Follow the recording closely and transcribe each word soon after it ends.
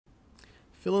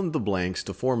Fill in the blanks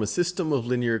to form a system of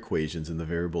linear equations in the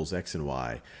variables x and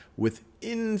y with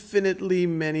infinitely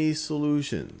many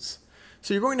solutions.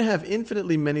 So you're going to have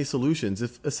infinitely many solutions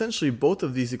if essentially both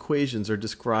of these equations are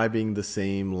describing the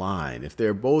same line. If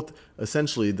they're both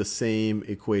essentially the same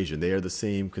equation, they are the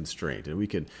same constraint. And we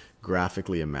can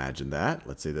graphically imagine that.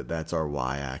 Let's say that that's our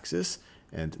y-axis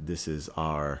and this is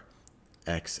our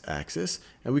x-axis,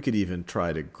 and we could even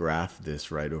try to graph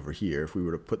this right over here. If we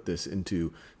were to put this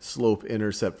into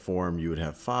slope-intercept form, you would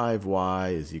have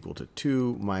 5y is equal to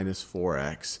 2 minus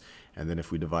 4x, and then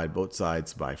if we divide both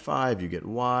sides by 5, you get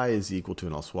y is equal to,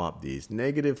 and I'll swap these,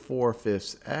 negative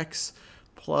 4/5 x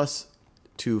plus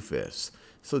 2/5.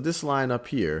 So this line up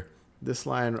here is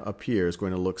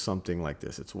going to look something like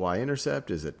this. Its y-intercept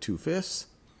is at 2/5.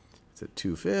 It's at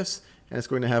 2/5. And it's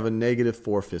going to have a negative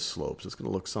 4/5 slope. So it's going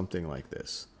to look something like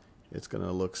this. It's going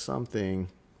to look something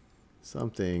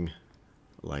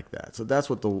like that. So that's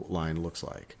what the line looks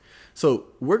like. So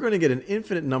we're going to get an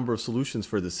infinite number of solutions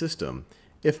for the system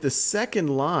if the second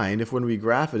line, if when we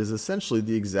graph it, is essentially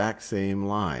the exact same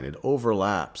line. It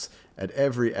overlaps at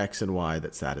every x and y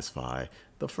that satisfy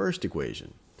the first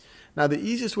equation. Now, the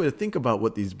easiest way to think about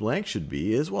what these blanks should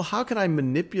be is, well, how can I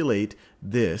manipulate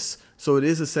this so it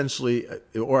is essentially,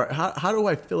 or how do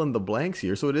I fill in the blanks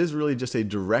here so it is really just a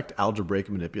direct algebraic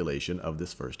manipulation of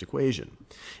this first equation?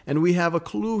 And we have a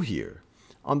clue here.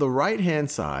 On the right-hand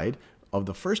side of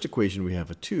the first equation, we have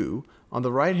a 2. On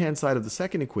the right-hand side of the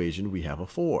second equation, we have a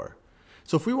 4.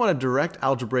 So if we want a direct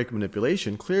algebraic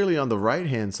manipulation, clearly on the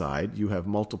right-hand side, you have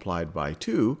multiplied by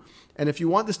 2. And if you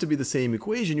want this to be the same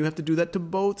equation, you have to do that to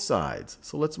both sides.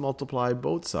 So let's multiply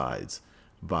both sides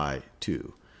by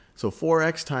 2. So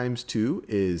 4x times 2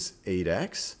 is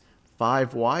 8x.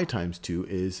 5y times 2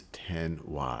 is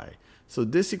 10y. So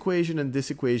this equation and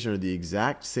this equation are the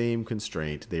exact same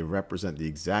constraint. They represent the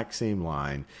exact same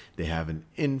line. They have an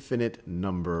infinite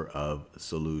number of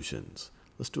solutions.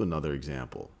 Let's do another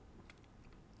example.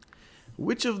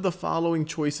 Which of the following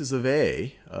choices of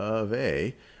A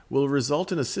will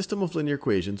result in a system of linear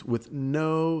equations with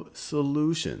no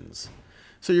solutions?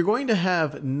 So you're going to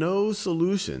have no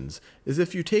solutions is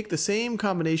if you take the same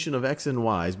combination of x and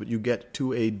y's, but you get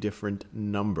to a different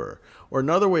number. Or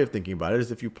another way of thinking about it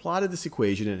is if you plotted this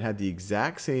equation and it had the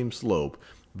exact same slope,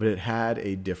 but it had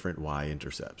a different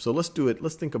y-intercept. So let's do it.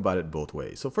 Let's think about it both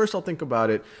ways. So first I'll think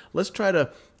about it. Let's try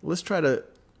to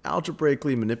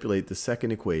algebraically manipulate the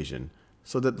second equation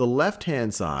so that the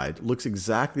left-hand side looks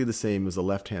exactly the same as the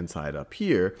left-hand side up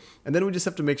here. And then we just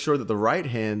have to make sure that the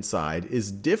right-hand side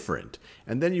is different.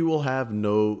 And then you will have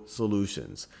no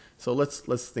solutions. So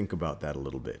let's think about that a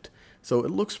little bit. So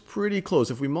it looks pretty close.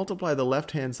 If we multiply the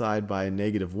left-hand side by a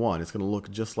 -1, it's going to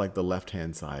look just like the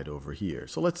left-hand side over here.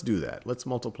 So let's do that. Let's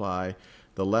multiply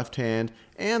the left-hand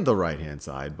and the right-hand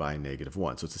side by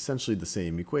 -1. So it's essentially the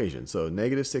same equation. So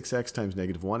negative 6x times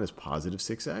 -1 is positive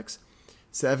 6x.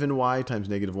 7y times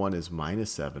 -1 is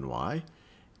minus 7y,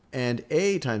 and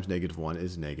a times -1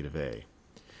 is negative a.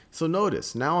 So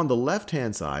notice, now on the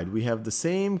left-hand side, we have the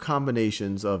same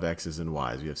combinations of x's and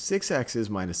y's. We have 6x's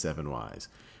minus 7y's.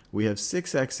 We have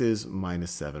 6x's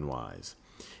minus 7y's.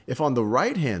 If on the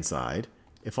right-hand side,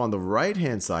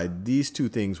 these two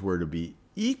things were to be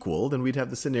equal, then we'd have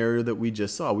the scenario that we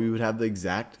just saw. We would have the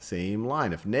exact same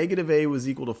line. If negative a was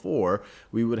equal to 4,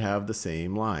 we would have the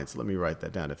same line. So let me write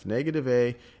that down. If negative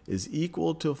a is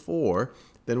equal to 4,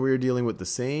 then we're dealing with the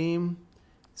same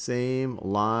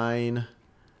line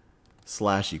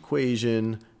slash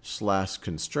equation slash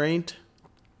constraint.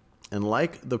 And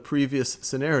like the previous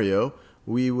scenario,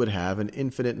 we would have an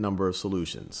infinite number of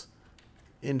solutions.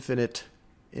 Infinite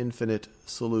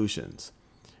solutions.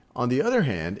 On the other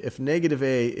hand, if negative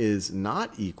a is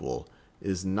not equal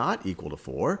to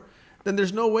 4, then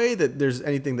there's no way that there's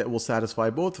anything that will satisfy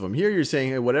both of them. Here you're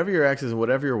saying, hey, whatever your x's and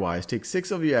whatever your y's, take 6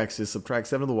 of your x's, subtract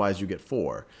 7 of the y's, you get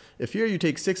 4. If here you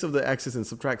take 6 of the x's and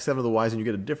subtract 7 of the y's and you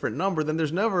get a different number, then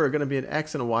there's never going to be an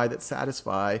x and a y that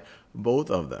satisfy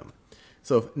both of them.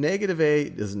 So if negative a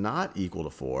is not equal to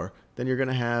 4, then you're going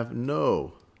to have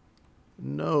no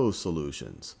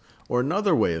solutions. Or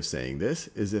another way of saying this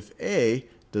is if a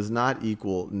does not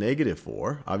equal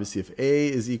 -4. Obviously, if a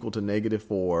is equal to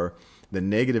 -4, then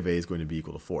negative a is going to be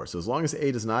equal to 4. So as long as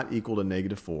a does not equal to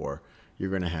 -4, you're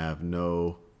going to have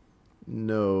no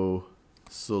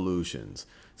solutions.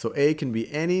 So a can be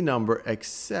any number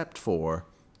except for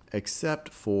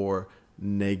 -4.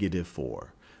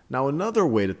 Now, another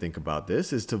way to think about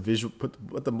this is to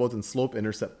put them both in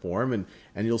slope-intercept form, and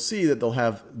you'll see that they'll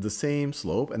have the same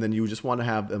slope, and then you just want to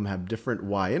have them have different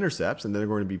y-intercepts, and they're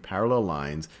going to be parallel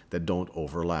lines that don't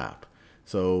overlap.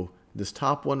 So this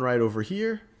top one right over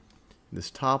here This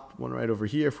top one right over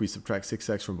here, if we subtract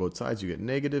 6x from both sides, you get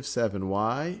negative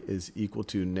 7y is equal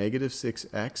to negative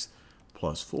 6x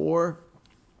plus 4.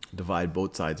 Divide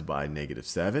both sides by negative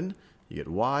 7. You get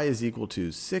y is equal to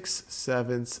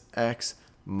 6/7 x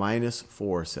minus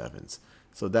 4/7.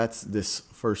 So that's this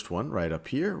first one right up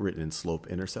here, written in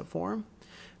slope-intercept form.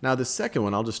 Now the second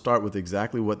one, I'll just start with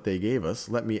exactly what they gave us.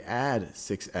 Let me add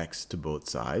 6x to both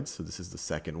sides. So this is the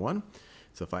second one.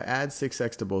 So if I add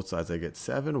 6x to both sides, I get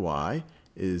 7y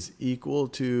is equal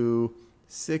to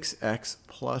 6x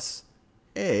plus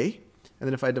a. And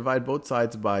then if I divide both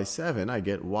sides by 7, I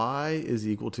get y is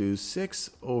equal to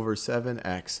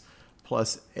 6/7x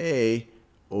plus a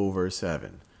over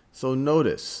 7. So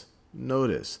notice,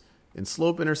 in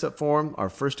slope-intercept form, our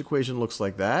first equation looks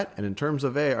like that, and in terms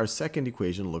of a, our second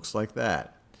equation looks like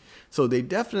that. So they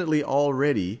definitely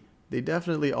already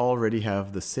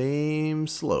have the same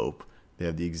slope. They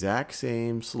have the exact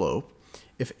same slope.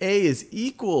 If a is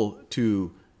equal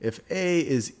to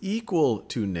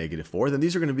 -4, then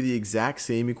these are going to be the exact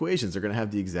same equations. They're going to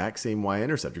have the exact same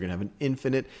y-intercept. You're going to have an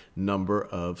infinite number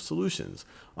of solutions.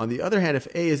 On the other hand, if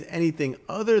a is anything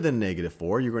other than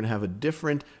 -4, you're going to have a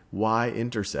different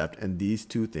y-intercept, and these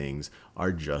two things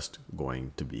are just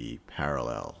going to be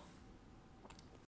parallel.